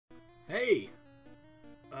Hey!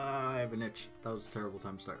 I have an itch. That was a terrible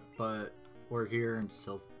time to start. But we're here in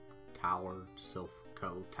Silph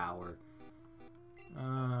Co Tower.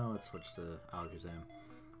 Let's switch to Alakazam.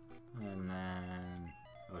 And then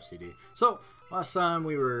OCD. So, last time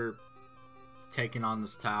we were taking on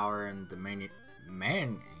this tower and the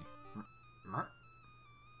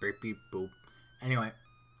beep boop. Anyway,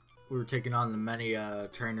 we were taking on the many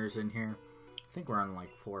trainers in here. I think we're on like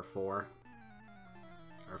 4-4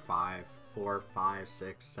 or 5, 4, 5,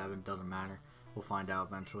 6, 7, doesn't matter. We'll find out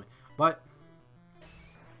eventually. But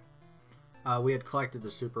we had collected the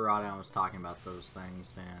Super Rod and I was talking about those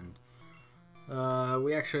things, and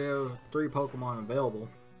we actually have 3 Pokemon available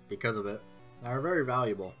because of it that are very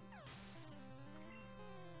valuable.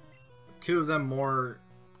 2 of them more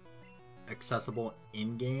accessible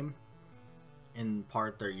in-game. In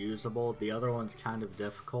part, they're usable. The other one's kind of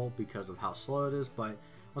difficult because of how slow it is, but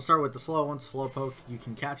I'll start with the slow one. Slowpoke, you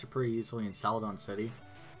can catch it pretty easily in Celadon City,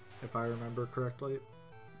 if I remember correctly.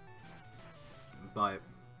 But,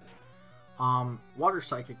 water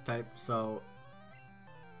psychic type, so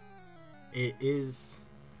it is,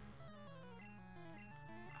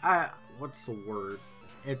 what's the word?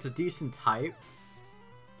 It's a decent type,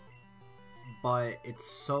 but it's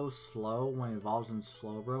so slow when it evolves in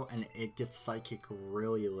Slowbro, and it gets psychic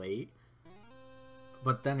really late.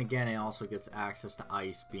 But then again, it also gets access to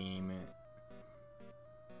Ice Beam.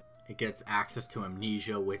 It gets access to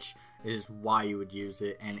Amnesia, which is why you would use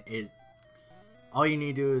it. And all you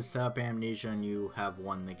need to do is set up Amnesia and you have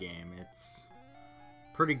won the game. It's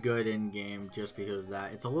pretty good in game just because of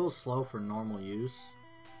that. It's a little slow for normal use.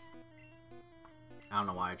 I don't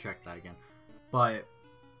know why I checked that again. But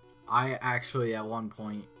I actually at one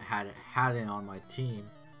point had it on my team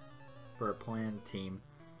for a planned team.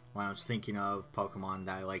 When I was thinking of Pokemon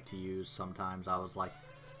that I like to use sometimes, I was like,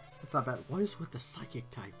 it's not bad. What is with the psychic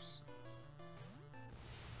types?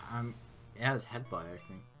 It has Headbutt, I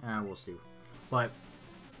think. We'll see. But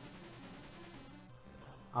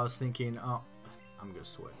I was thinking, oh, I'm gonna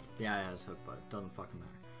switch. Yeah, it has Headbutt. Doesn't fucking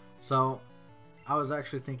matter. So I was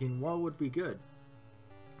actually thinking, what would be good?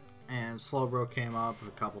 And Slowbro came up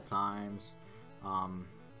a couple times.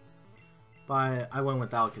 But I went with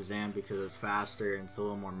Alakazam because it's faster and it's a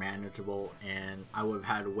little more manageable, and I would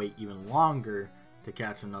have had to wait even longer to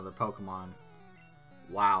catch another Pokemon.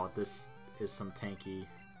 Wow, this is some tanky.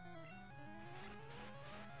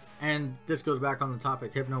 And this goes back on the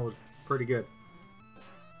topic. Hypno was pretty good.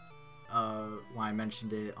 When I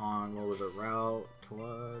mentioned it on, what was it, Route?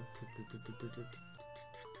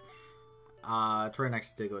 It's right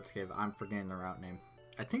next to Diglett's Cave. I'm forgetting the route name.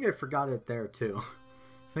 I think I forgot it there too.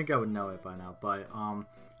 I think I would know it by now, but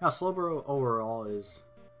yeah, Slowbro overall is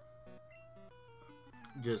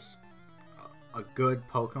just a good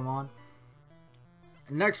Pokemon.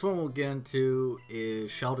 Next one we'll get into is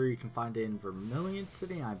Shelter. You can find it in Vermilion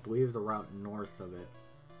City, and I believe the route north of it,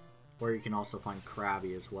 where you can also find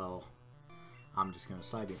Krabby as well. I'm just gonna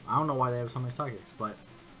side beam. I don't know why they have so many psychics, but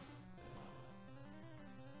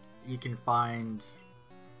you can find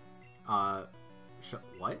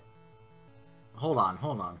what? Hold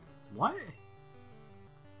on. What?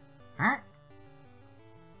 Huh?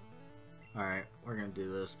 Alright, we're gonna do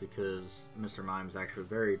this because Mr. Mime's actually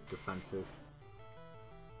very defensive.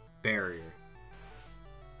 Barrier.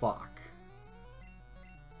 Fuck.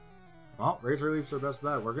 Well, Razor Leaf's our best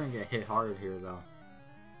bet. We're gonna get hit hard here, though.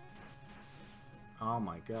 Oh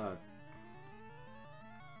my god.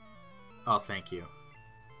 Oh, thank you.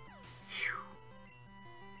 Whew.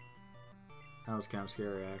 That was kind of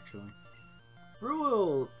scary, actually.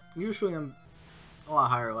 Usually I'm a lot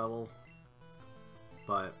higher level,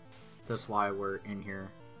 but that's why we're in here,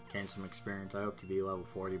 getting some experience. I hope to be level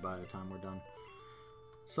 40 by the time we're done.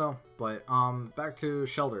 So, but back to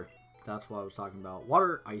Shelter. That's what I was talking about.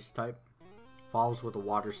 Water Ice type, evolves with a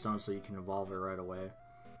Water Stone, so you can evolve it right away.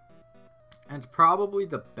 And it's probably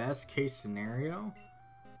the best case scenario.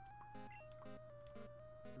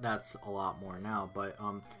 That's a lot more now, but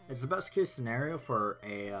it's the best case scenario for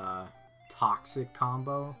a Toxic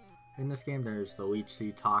combo in this game. There's the Leech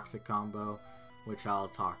Seed Toxic combo, which I'll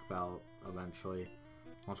talk about eventually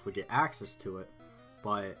once we get access to it.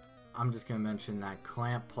 But I'm just going to mention that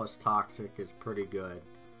Clamp plus Toxic is pretty good.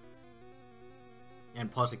 And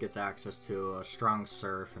plus it gets access to a strong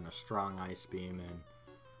Surf and a strong Ice Beam, and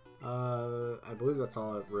I believe that's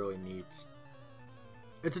all it really needs.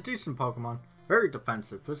 It's a decent Pokemon. Very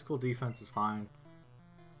defensive. Physical defense is fine.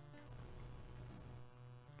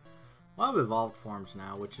 A lot of evolved forms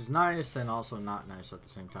now, which is nice and also not nice at the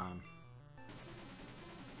same time.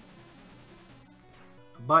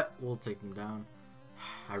 But we'll take them down.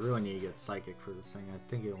 I really need to get Psychic for this thing. I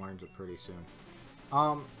think it learns it pretty soon.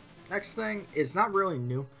 Next thing is not really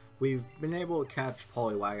new. We've been able to catch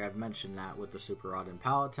Poliwag. I've mentioned that with the Super Rod in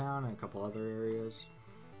Pallet Town and a couple other areas.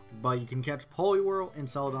 But you can catch Poliwhirl in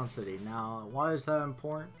Celadon City. Now, why is that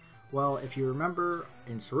important? Well, if you remember,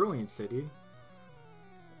 in Cerulean City,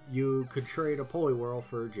 you could trade a Poliwhirl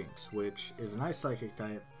for a Jinx, which is an Ice Psychic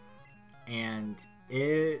type, and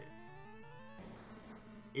it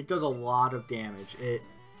does a lot of damage.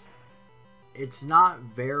 It's not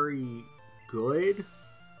very good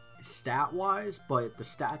stat-wise, but the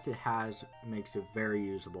stats it has makes it very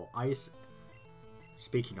usable. Ice.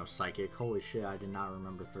 Speaking of Psychic, holy shit, I did not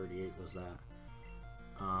remember 38 was that.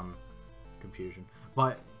 Confusion.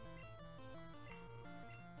 But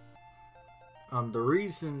the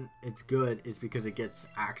reason it's good is because it gets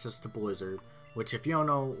access to Blizzard, which if you don't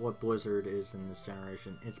know what Blizzard is in this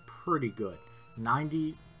generation, it's pretty good.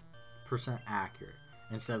 90% accurate.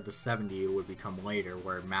 Instead of the 70 it would become later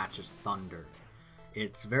where it matches Thunder.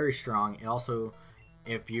 It's very strong. It also,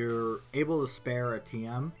 if you're able to spare a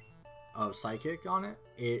TM of Psychic on it,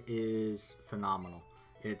 it is phenomenal.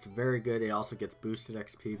 It's very good. It also gets boosted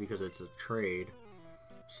XP because it's a trade.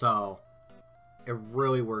 So, it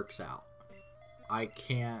really works out. I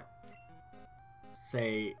can't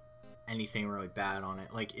say anything really bad on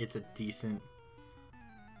it. Like, it's a decent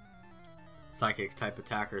Psychic type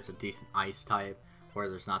attacker. It's a decent Ice type, where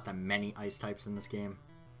there's not that many Ice types in this game.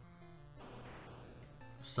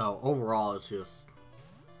 So, overall, it's just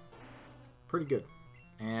pretty good.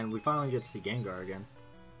 And we finally get to see Gengar again.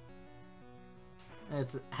 It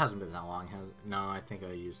hasn't been that long, has it? No, I think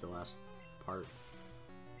I used the last part.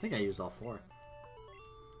 I think I used all 4.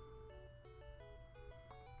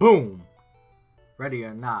 Boom! Ready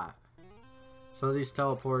or not. So these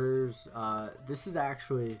teleporters, this is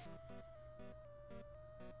actually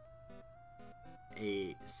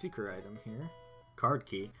a secret item here. Card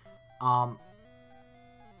key.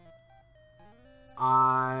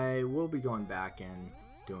 I will be going back and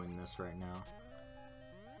doing this right now,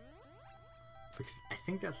 because I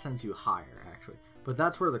think that sends you higher actually, but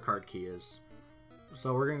that's where the card key is.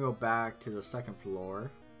 So we're gonna go back to the 2nd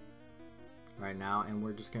floor right now, and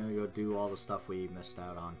we're just gonna go do all the stuff we missed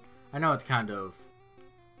out on. I know it's kind of,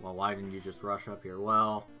 well, why didn't you just rush up here?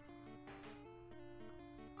 Well,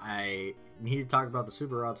 I need to talk about the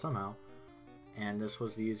Super Rod somehow, and this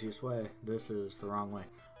was the easiest way. This is the wrong way.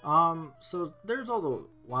 So there's all the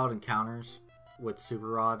wild encounters with Super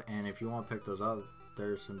Rod, and if you want to pick those up,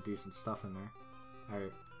 there's some decent stuff in there.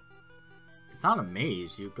 Alright. It's not a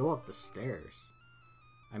maze, you go up the stairs.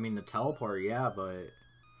 I mean, the teleport, yeah, but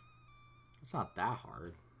it's not that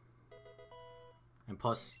hard. And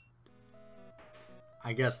plus,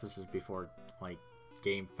 I guess this is before, like,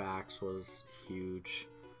 GameFAQs was huge.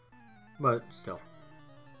 But still,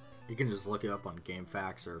 you can just look it up on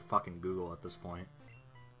GameFAQs or fucking Google at this point.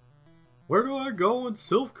 Where do I go in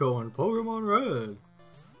Silph Co in Pokemon Red?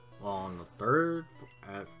 Well, on the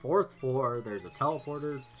 4th floor, there's a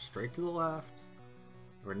teleporter straight to the left.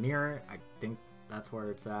 We're near it. I think that's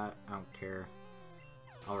where it's at. I don't care.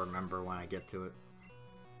 I'll remember when I get to it.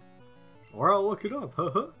 Or I'll look it up.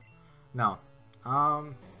 No.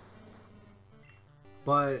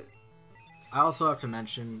 But I also have to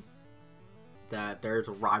mention that there's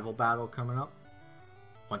a rival battle coming up.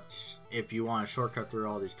 Which, if you want to shortcut through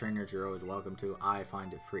all these trainers, you're always welcome to. I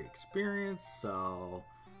find it free experience, so...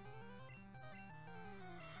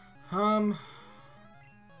 Dream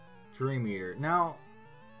Eater. Now,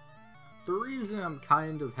 the reason I'm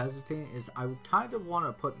kind of hesitating is I kind of want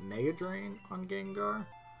to put Mega Drain on Gengar,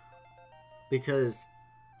 because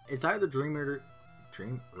it's either Dream Eater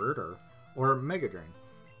or Mega Drain,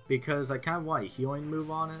 because I kind of want a healing move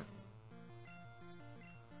on it,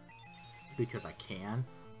 because I can,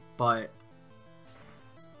 but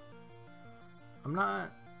I'm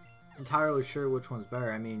not entirely sure which one's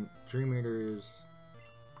better. I mean, Dream Eater is,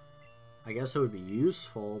 I guess it would be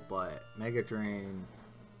useful, but Mega Drain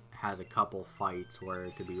has a couple fights where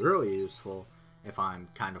it could be really useful if I'm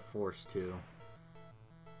kind of forced to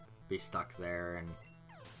be stuck there, and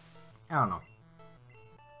I don't know.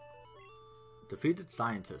 Defeated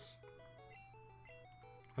Scientist.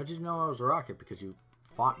 How'd you know I was a rocket? Because you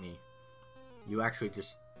fought me. You actually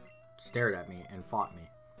just stared at me and fought me.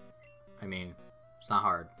 I mean, it's not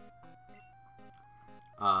hard.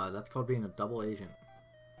 That's called being a double agent.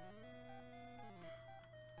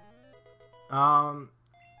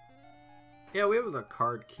 Yeah, we have the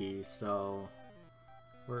card key, so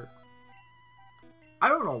I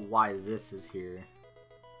don't know why this is here.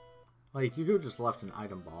 Like, you could have just left an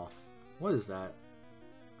item ball. What is that?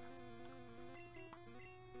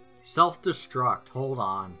 Self-destruct. Hold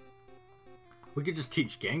on. We could just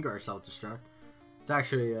teach Gengar self-destruct. It's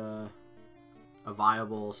actually a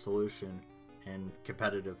viable solution in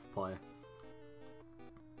competitive play.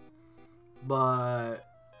 But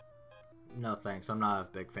no thanks. I'm not a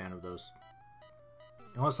big fan of those.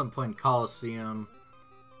 Unless I'm playing Coliseum,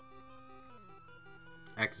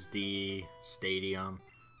 XD, Stadium.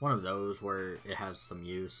 One of those where it has some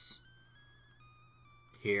use.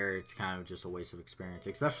 Here, it's kind of just a waste of experience.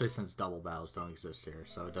 Especially since double battles don't exist here,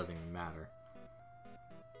 so it doesn't even matter.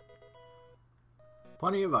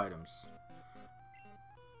 Plenty of items.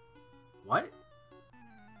 What?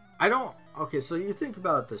 I don't... Okay, so you think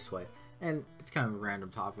about it this way. And it's kind of a random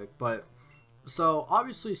topic, but... So,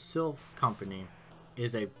 obviously, Silph Company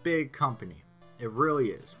is a big company. It really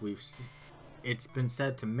is. It's been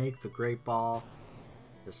said to make the Great Ball.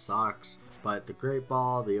 This sucks. But the Great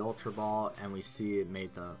Ball, the Ultra Ball, and we see it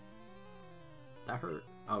made the... That hurt.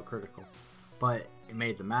 Oh, critical. But it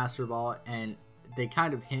made the Master Ball, and they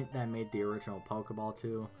kind of hint that it made the original Pokeball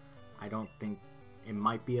too. I don't think it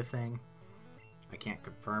might be a thing. I can't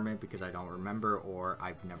confirm it because I don't remember or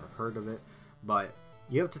I've never heard of it. But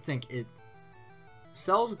you have to think it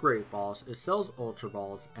sells Great Balls, it sells Ultra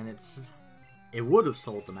Balls, and it would have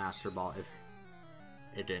sold the Master Ball if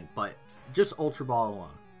it didn't. But just Ultra Ball alone.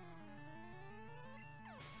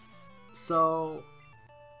 So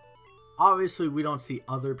obviously we don't see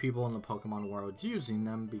other people in the Pokemon world using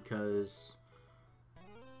them because,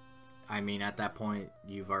 I mean, at that point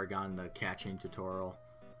you've already gotten the catching tutorial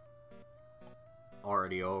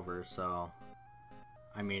already over, so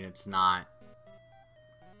I mean it's not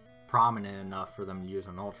prominent enough for them to use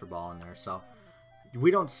an Ultra Ball in there, so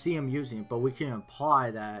we don't see them using it, but we can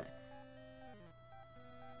imply that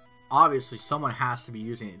obviously someone has to be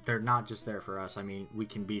using it. They're not just there for us. I mean, we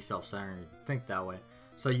can be self-centered and think that way.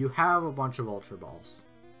 So you have a bunch of Ultra Balls.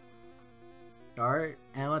 Alright,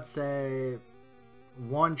 and let's say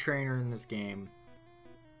one trainer in this game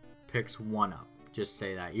picks one up. Just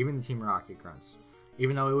say that. Even Team Rocket grunts.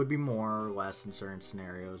 Even though it would be more or less in certain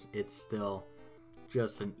scenarios, it's still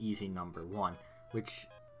just an easy number. One. Which,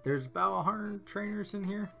 there's about 100 trainers in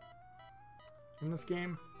here. In this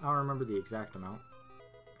game. I don't remember the exact amount.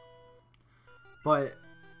 But,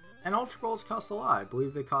 and Ultra Balls cost a lot. I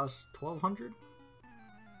believe they cost 1,200.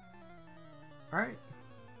 Alright.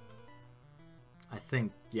 I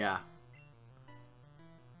think, yeah.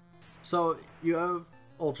 So, you have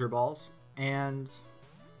Ultra Balls, and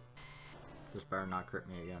this better not crit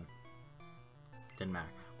me again. Didn't matter.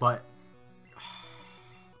 But,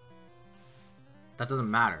 that doesn't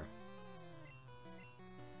matter.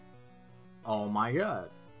 Oh my god.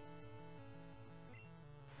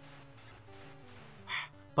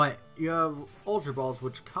 But you have Ultra Balls,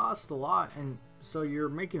 which cost a lot, and so you're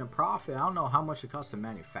making a profit. I don't know how much it costs to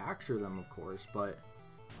manufacture them, of course, but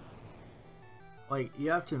like, you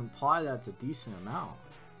have to imply that's a decent amount.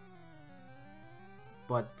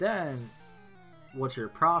 But then, what's your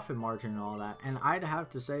profit margin and all that? And I'd have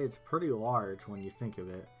to say it's pretty large when you think of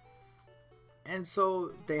it. And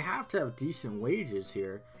so, they have to have decent wages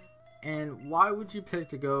here. And why would you pick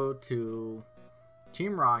to go to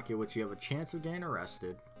Team Rocket, which you have a chance of getting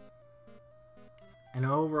arrested, and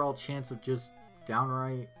an overall chance of just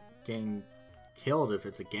downright getting killed if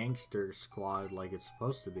it's a gangster squad like it's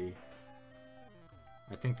supposed to be?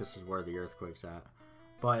 I think this is where the earthquake's at.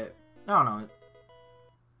 But, I don't know.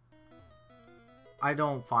 I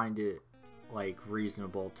don't find it, like,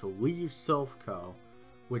 reasonable to leave Silph Co,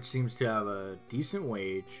 which seems to have a decent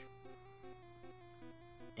wage,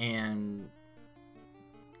 and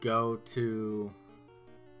go to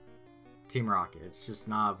Team Rocket. It's just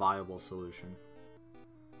not a viable solution.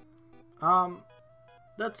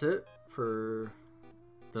 That's it for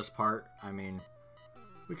this part. I mean,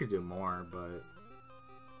 we could do more, but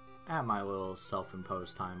at my little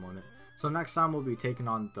self-imposed time limit. So next time we'll be taking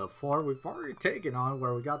on the floor we've already taken on,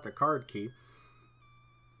 where we got the card key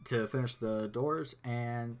to finish the doors,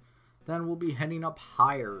 and then we'll be heading up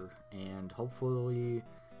higher, and hopefully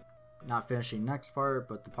not finishing next part,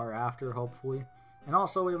 but the part after, hopefully. And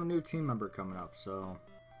also we have a new team member coming up, so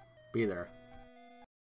be there.